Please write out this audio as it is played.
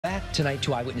Back tonight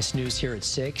to Eyewitness News here at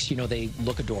 6. You know, they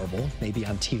look adorable, maybe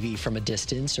on TV from a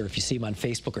distance or if you see them on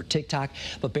Facebook or TikTok,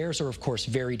 but bears are, of course,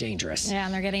 very dangerous. Yeah,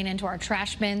 and they're getting into our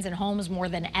trash bins and homes more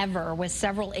than ever with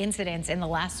several incidents in the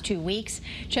last 2 weeks.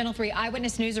 Channel 3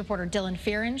 Eyewitness News reporter Dylan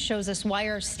Fearon shows us why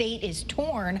our state is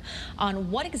torn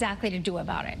on what exactly to do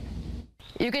about it.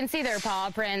 You can see their paw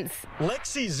prints.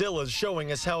 Lexi Zilla's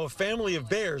showing us how a family of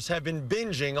bears have been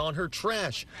binging on her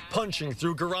trash, punching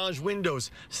through garage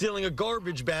windows, stealing a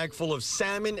garbage bag full of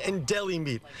salmon and deli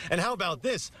meat. And how about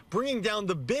this? Bringing down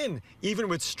the bin, even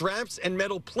with straps and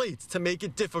metal plates to make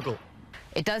it difficult.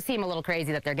 It does seem a little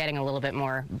crazy that they're getting a little bit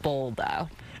more bold, though.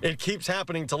 It keeps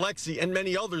happening to Lexi and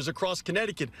many others across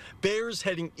Connecticut. Bears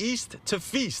heading east to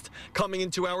feast, coming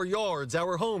into our yards,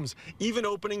 our homes, even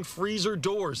opening freezer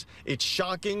doors. It's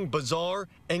shocking, bizarre,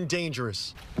 and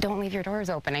dangerous. Don't leave your doors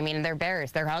open. I mean, they're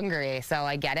bears. They're hungry, so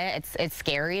I get it. It's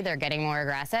scary. They're getting more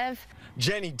aggressive.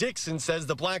 Jenny Dixon says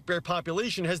the black bear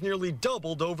population has nearly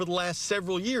doubled over the last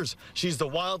several years. She's the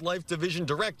Wildlife Division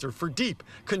Director for DEEP,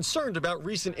 concerned about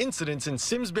recent incidents in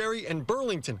Simsbury and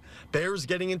Burlington. Bears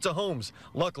getting into homes.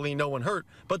 Luckily, no one hurt,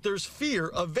 but there's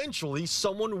fear eventually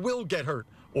someone will get hurt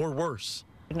or worse.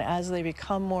 And as they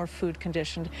become more food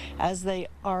conditioned, as they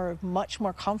are much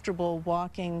more comfortable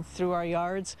walking through our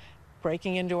yards,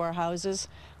 breaking into our houses,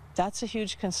 that's a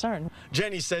huge concern.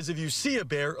 Jenny says if you see a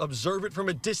bear, observe it from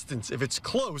a distance. If it's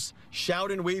close,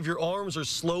 shout and wave your arms or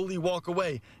slowly walk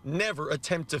away. Never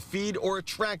attempt to feed or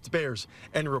attract bears,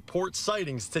 and report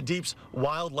sightings to DEEP's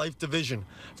Wildlife Division.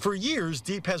 For years,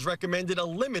 DEEP has recommended a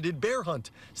limited bear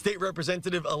hunt. State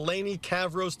Representative Eleni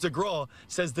Kavros DeGraw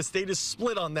says the state is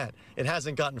split on that. It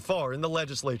hasn't gotten far in the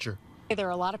legislature. There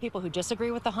are a lot of people who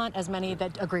disagree with the hunt, as many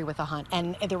that agree with the hunt.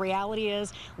 And the reality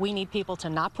is we need people to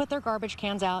not put their garbage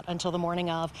cans out until the morning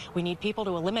of. We need people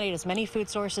to eliminate as many food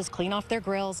sources, clean off their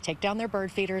grills, take down their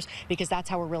bird feeders, because that's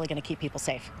how we're really going to keep people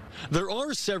safe. There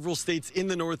are several states in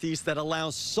the Northeast that allow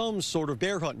some sort of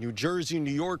bear hunt. New Jersey,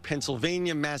 New York,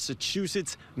 Pennsylvania,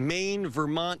 Massachusetts, Maine,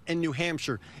 Vermont, and New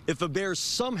Hampshire. If a bear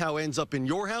somehow ends up in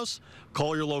your house,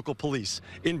 call your local police.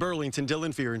 In Burlington,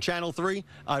 Dylan Fearon, Channel 3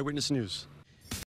 Eyewitness News.